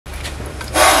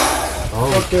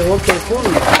Okay, okay,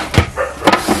 cool.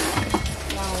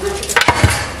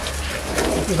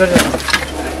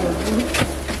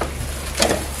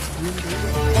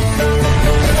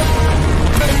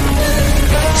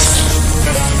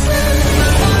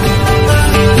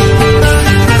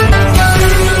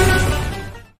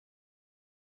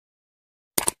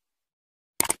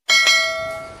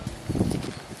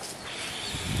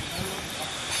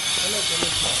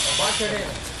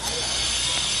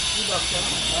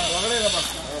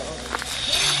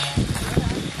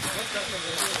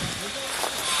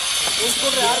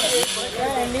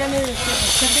 Indian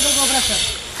spectacled cobra sir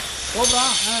cobra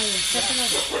हाँ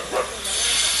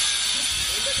spectacled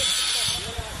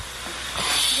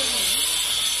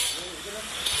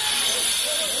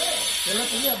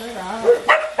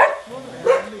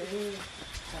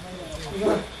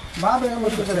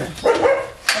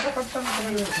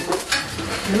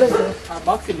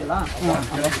box ಇದೆಯಲ್ಲ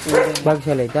box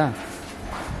ಎಲ್ಲ ಐತಾ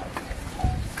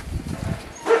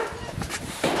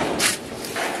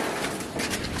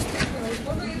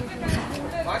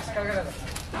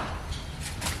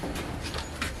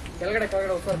ಕೆಳಗಡೆ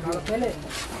ऊपर पहले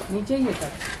नीचे ही है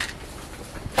सर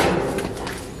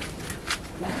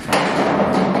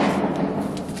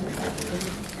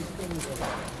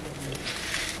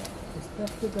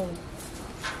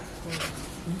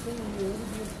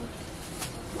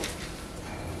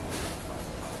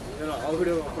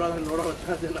अपराध नोड़ो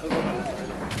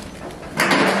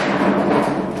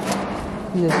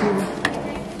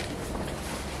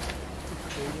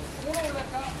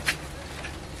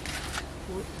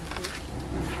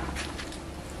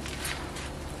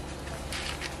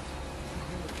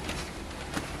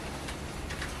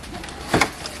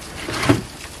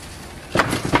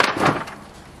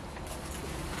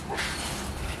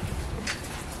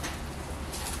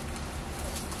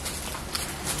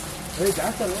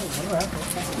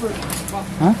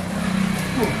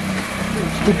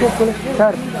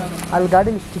ಸರ್ ಅಲ್ಲಿ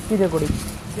ಗಾಡಿ ಸ್ಟಿಕ್ ಇದೆ ಕೊಡಿ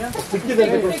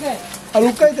ಅಲ್ಲಿ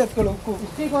ಉಕ್ಕ ಐತೆ ಎತ್ಕೊಳ್ಳಿ ಉಕ್ಕು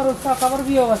ಸ್ಟಿಕ್ और उसका कवर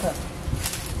भी होगा सर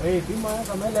ए टीम आया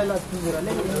का ಮೇಲೆ ಎಲ್ಲ ಹಚ್ಚಿದ್ದೀರಾ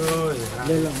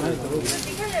ಅಲ್ಲೆಲ್ಲ ಮಾಡಿ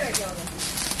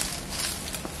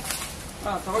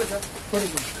ಹಾಂ ತಗೊಳ್ಳಿ ಸರ್ ಕೊಡಿ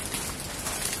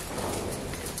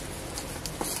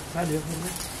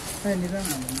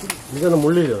ನಿಧಾನ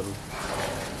ಮುಳ್ಳಿದೆ ಅವರು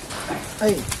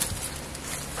ಐ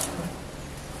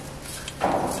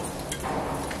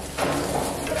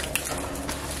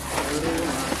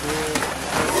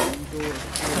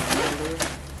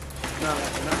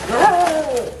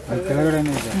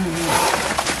ಕೆಳಗಡೆನೇ ಇದೆ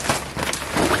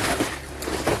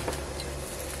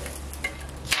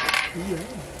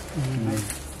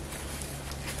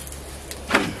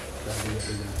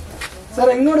ಸರ್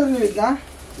ಹೆಂಗ್ ನೋಡಿದ್ರಿ ನೀವು ಈಗ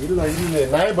ಇಲ್ಲ ಇಲ್ಲಿ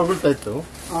ನಾಯಿ ಬಗಳ್ತಾ ಇತ್ತು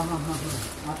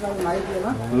ನಾಯಿ ಇದೆಯಲ್ಲ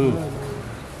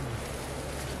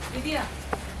ಇದೆಯಾ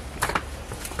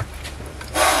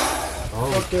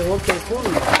ಓಕೆ ಓಕೆ ಕೂಲ್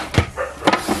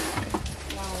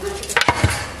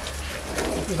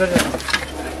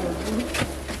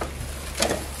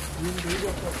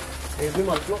ಇದು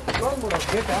ಮಾಡ್ಕೊ ಕ್ಲೋಸ್ ಮಾಡೋ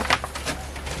ಬೇಕಾ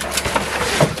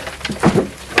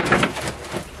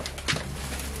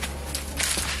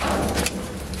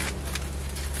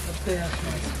ಮತ್ತೆ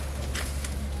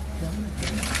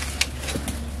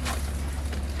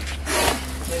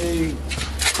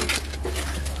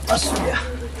असुया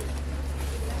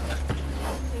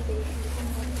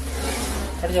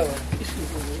हट जाओ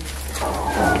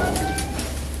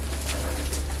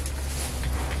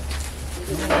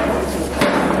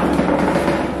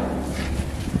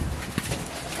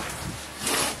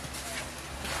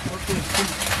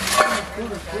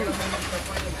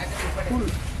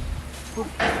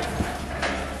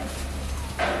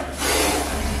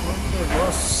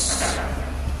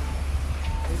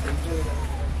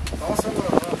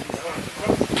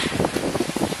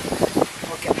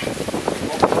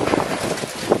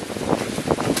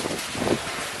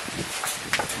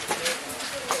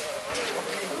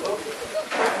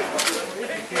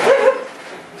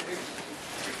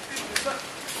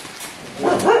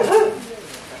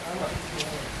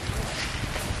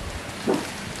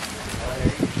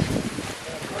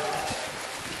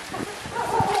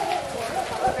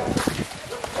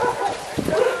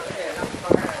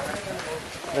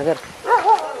ब्रदर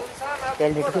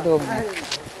चल देखो तो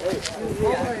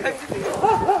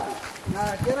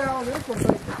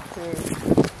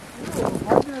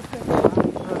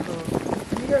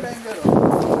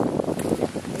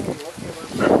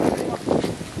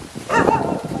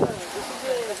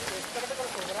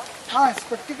हाँ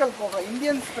spectacled cobra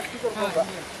Indian spectacled cobra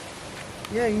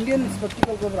ये इंडियन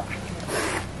स्पेक्टिकल कोबरा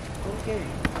ओके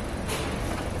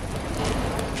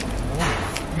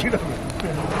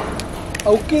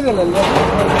औकी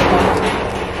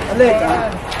ಅಲ್ಲೇ ಆಯ್ತಾ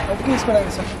ಅದಕ್ಕೆ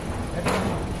ಇಸ್ಕೊಳ್ಳಿ ಸರ್.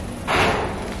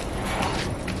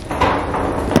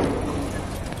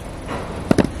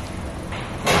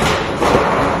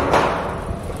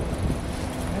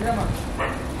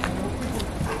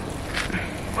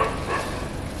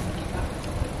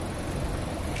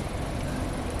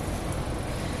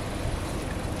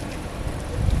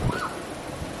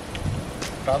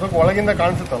 ಅದಕ್ಕೆ ಒಳಗಿಂದ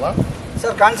ಕಾಣಿಸುತ್ತಲ್ಲ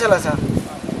ಸರ್? ಕಾಣಿಸಲ್ಲ ಸರ್,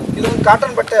 ಇದೊಂದು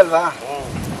ಕಾಟನ್ ಬಟ್ಟೆ ಅಲ್ವಾ,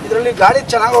 ಇದರಲ್ಲಿ ಗಾಳಿ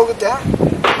ಚೆನ್ನಾಗಿ ಹೋಗುತ್ತೆ,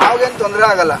 ಅವಾಗೇನು ತೊಂದರೆ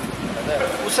ಆಗಲ್ಲ,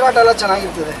 ಉಸಿರಾಟ ಎಲ್ಲ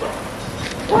ಚೆನ್ನಾಗಿರ್ತದೆ.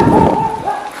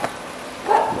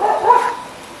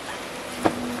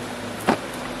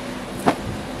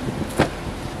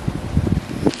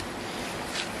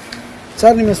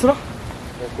 ಸರ್ ನಿಮ್ಮ ಹೆಸರು?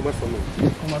 ಕುಮಾರಸ್ವಾಮಿ.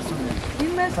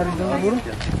 ಸರ್ ಇದು ಊರು?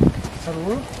 ಸರ್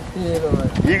ಊರು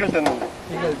ಈಗಲ್ಟನ್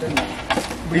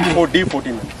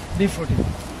D14.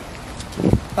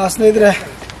 ಸ್ನೇಹಿತರೆ,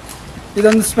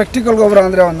 ಇದೊಂದು ಸ್ಪೆಕ್ಟಿಕಲ್ ಗೊಬ್ಬರ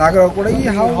ಅಂದರೆ ಒಂದು ನಾಗರ ಕೂಡ ಈ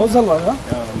ಹೌಸ್ ಅಲ್ವಾ ಅದು?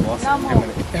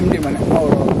 MD ಮನೆ.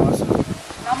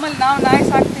 ನಮ್ಮಲ್ಲಿ ನಾವು ನಾಯಿ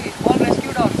ಸಾಕ್ತೀವಿ, all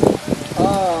rescue dogs.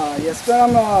 Yes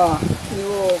madam,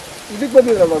 ನೀವು ಇದಕ್ಕೆ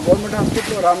ಬಂದಿದ್ರಲ್ವ ಗೌರ್ಮೆಂಟ್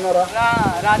ಹಾಸ್ಪಿಟ್ಲು ರಾಮನಗರ?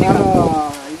 ನಾನು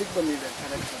ಇದಕ್ಕೆ ಬಂದಿದ್ದೆ.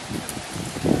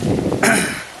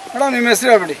 ಮೇಡಮ್ ನಿಮ್ಮ ಹೆಸರು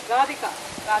ಹೇಳ್ಬಿಡಿ. ರಾಧಿಕಾ.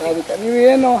 ನೀವು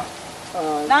ಏನು?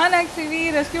 ನಾನು ಆಕ್ಚುಲಿ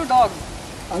ರೆಸ್ಕ್ಯೂ ಡಾಗ್ಸ್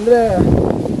ಅಂದರೆ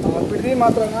Bidadi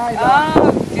ಮಾತ್ರನಾ?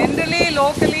 Generally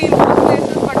locally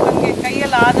places, but ನಮಗೆ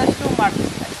ಕೈಯಲ್ಲಿ ಆದಷ್ಟು ಮಾಡ್ತೀವಿ.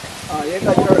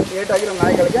 ಏಟಾಗಿರೋ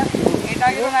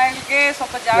ನಾಯಿಗಳಿಗೆ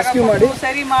ಸ್ವಲ್ಪ ಜಾಗ ಮಾಡಿ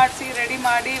ಸರಿ ಮಾಡಿಸಿ ರೆಡಿ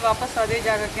ಮಾಡಿ ವಾಪಸ್ ಅದೇ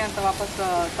ಜಾಗಕ್ಕೆ ಅಂತ ವಾಪಸ್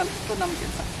ತಲುಪಿಸೋದು ನಮ್ಮ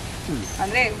ಕೆಲಸ.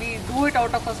 ಅಂದರೆ we do it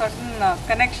out of a certain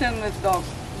connection with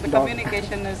dogs. The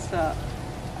communication is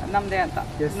ನಮ್ಮದೇ ಅಂತ,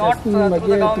 not through the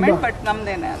government but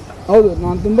ನಮ್ಮದೇನೆ ಅಂತ. ಹೌದು,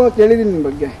 ನಾನು ತುಂಬ ಕೇಳಿದ್ದೀನಿ ನಿಮ್ಮ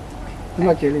ಬಗ್ಗೆ,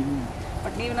 ತುಂಬ ಕೇಳಿದ್ದೀನಿ.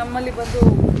 ಬಟ್ ನೀವು ನಮ್ಮಲ್ಲಿ ಬಂದು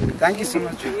ಥ್ಯಾಂಕ್ ಯು ಸೊ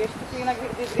ಮಚ್. ಎಷ್ಟು ಕ್ಲೀನಾಗಿ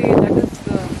ಹಿಡಿದಿದ್ರಿ, that is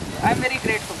I am very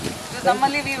grateful.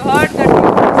 ನಮ್ಮಲ್ಲಿ V heard that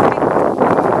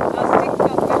stick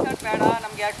method ಬೇಡ,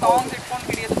 ನಮಗೆ ಟಾಂಗ್ಸ್ ಇಟ್ಕೊಂಡು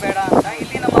ಹಿಡಿಯೋದು ಬೇಡ ಅಂತ.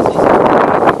 ಇಲ್ಲಿ ನಮ್ಮ ಸೊಸೈಟಿ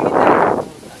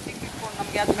ಸ್ಟಿಕ್ ಇಟ್ಕೊಂಡು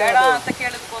ನಮಗೆ ಅದು ಬೇಡ ಅಂತ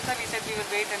ಕೇಳೋದಕ್ಕೋಸ್ಕರ we said we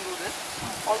will wait and do this.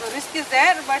 Also risk is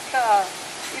there, but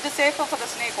it is safer for the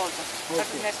snake also.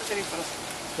 That is necessary for us.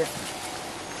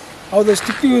 ಹೌದು,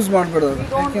 ಸ್ಟಿಕ್ ಯೂಸ್ ಮಾಡಬೇಡೋದು,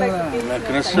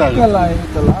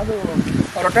 ಇರುತ್ತಲ್ಲ ಅದು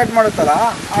ರೊಟೇಟ್ ಮಾಡುತ್ತಲ್ಲ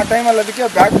ಆ ಟೈಮಲ್ಲಿ ಅದಕ್ಕೆ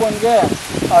ಬ್ಯಾಕ್ ಬೋನ್ಗೆ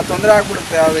ತೊಂದರೆ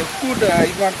ಆಗಿಬಿಡುತ್ತೆ. ಅದು ఎక్కువ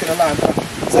ಇದು ಮಾಡ್ತಿರಲ್ಲ ಆ ಥರ.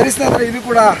 ಸರಿ ಸ್ನೇಹಿತರೆ, ಇದು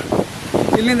ಕೂಡ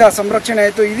ಇಲ್ಲಿಂದ ಸಂರಕ್ಷಣೆ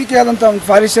ಆಯಿತು. ಇದಕ್ಕೆ ಆದಂಥ ಒಂದು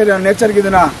ಫಾರೆಸ್ಟರ್ ನೇಚರ್ಗೆ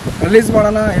ಇದನ್ನು ರಿಲೀಸ್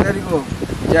ಮಾಡೋಣ. ಎಲ್ಲರಿಗೂ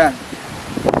ಜಯ.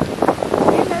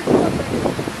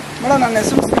 ಮೇಡಮ್ ನನ್ನ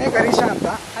ಹೆಸರು ಸ್ನೇಕ್ ಹರೀಶ ಅಂತ,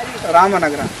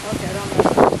 ರಾಮನಗರ.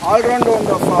 ಆಲ್ರೌಂಡ್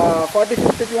ಒಂದು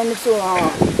 40-50 ಕಿಲೋಮೀಟರ್ಸು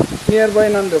ನಿಯರ್ ಬೈ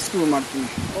ನಾನು ರೆಸ್ಕ್ಯೂ ಮಾಡ್ತೀನಿ.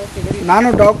 ನಾನು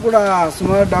ಡಾಗ್ ಕೂಡ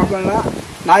ಸುಮಾರು ಡಾಗ್ಗಳನ್ನ,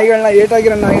 ನಾಯಿಗಳನ್ನ,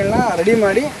 ಏಟಾಗಿರೋ ನಾಯಿಗಳನ್ನ ರೆಡಿ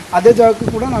ಮಾಡಿ ಅದೇ ಜಾಗಕ್ಕೂ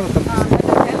ಕೂಡ ನಾನು ತರ್ತೀನಿ.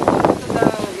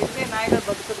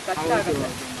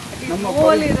 ನಮ್ಮ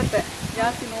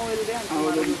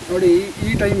ನೋಡಿ, ಈ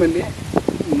ಟೈಮಲ್ಲಿ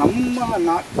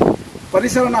ನಮ್ಮ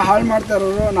ಪರಿಸರನ ಹಾಳು ಮಾಡ್ತಾ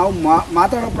ಇರೋರು ನಾವು,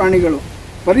 ಮಾತಾಡೋ ಪ್ರಾಣಿಗಳು,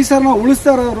 ಪರಿಸರನ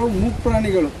ಉಳಿಸ್ತಾ ಇರೋರು ಮೂಕ್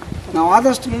ಪ್ರಾಣಿಗಳು. ನಾವು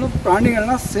ಆದಷ್ಟು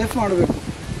ಪ್ರಾಣಿಗಳನ್ನ ಸೇಫ್ ಮಾಡಬೇಕು.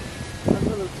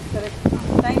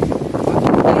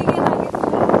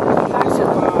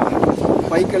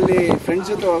 ಬೈಕಲ್ಲಿ ಫ್ರೆಂಡ್ಸ್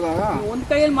ಜೊತೆ ಹೋದಾಗ ಒಂದು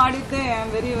ಕೈಯಲ್ಲಿ ಮಾಡಿದ್ದೆ. I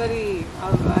am very very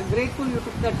grateful you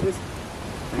took that risk.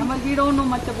 ನಮ್ಮಲ್ಲಿ we don't know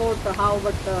much about how,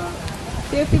 but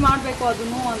safety ಮಾಡಬೇಕು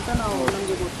ಅದನ್ನು ಅಂತ ನಾವು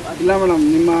ನಮಗೆ ಗೊತ್ತು. ಇಲ್ಲ ಮೇಡಮ್,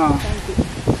 ನಿಮ್ಮ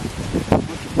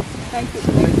ಥ್ಯಾಂಕ್ ಯು.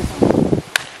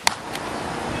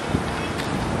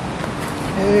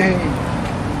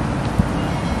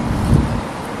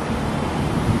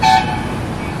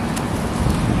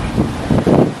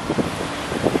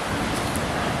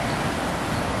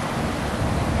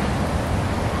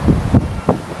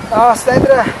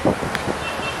 ಸ್ನೇಹಿತರೆ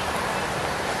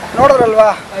ನೋಡಿದ್ರಲ್ವಾ,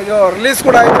 ಇದು ರಿಲೀಸ್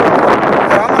ಕೂಡ ಆಯಿತು.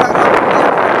 ರಾಮನಗರ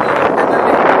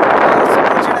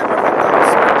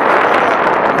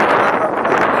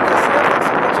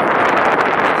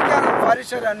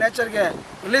ಫಾರೆಸ್ಟರ್ ನೇಚರ್ಗೆ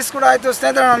ರಿಲೀಸ್ ಕೂಡ ಆಯಿತು.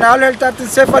 ಸ್ನೇಹಿತರೆ, ನಾನು ಯಾವ್ದು ಹೇಳ್ತಾ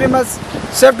ಇರ್ತೀನಿ, ಸೇಫ್ ಅನಿಮಲ್ಸ್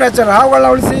ಸೇಫ್ ನೇಚರ್,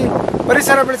 ಹಾವುಗಳನ್ನ ಉಳಿಸಿ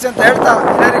ಪರಿಸರ ಬೆಳೆಸಿ ಅಂತ ಹೇಳ್ತಾ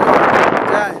ಎಲ್ಲರಿಗೂ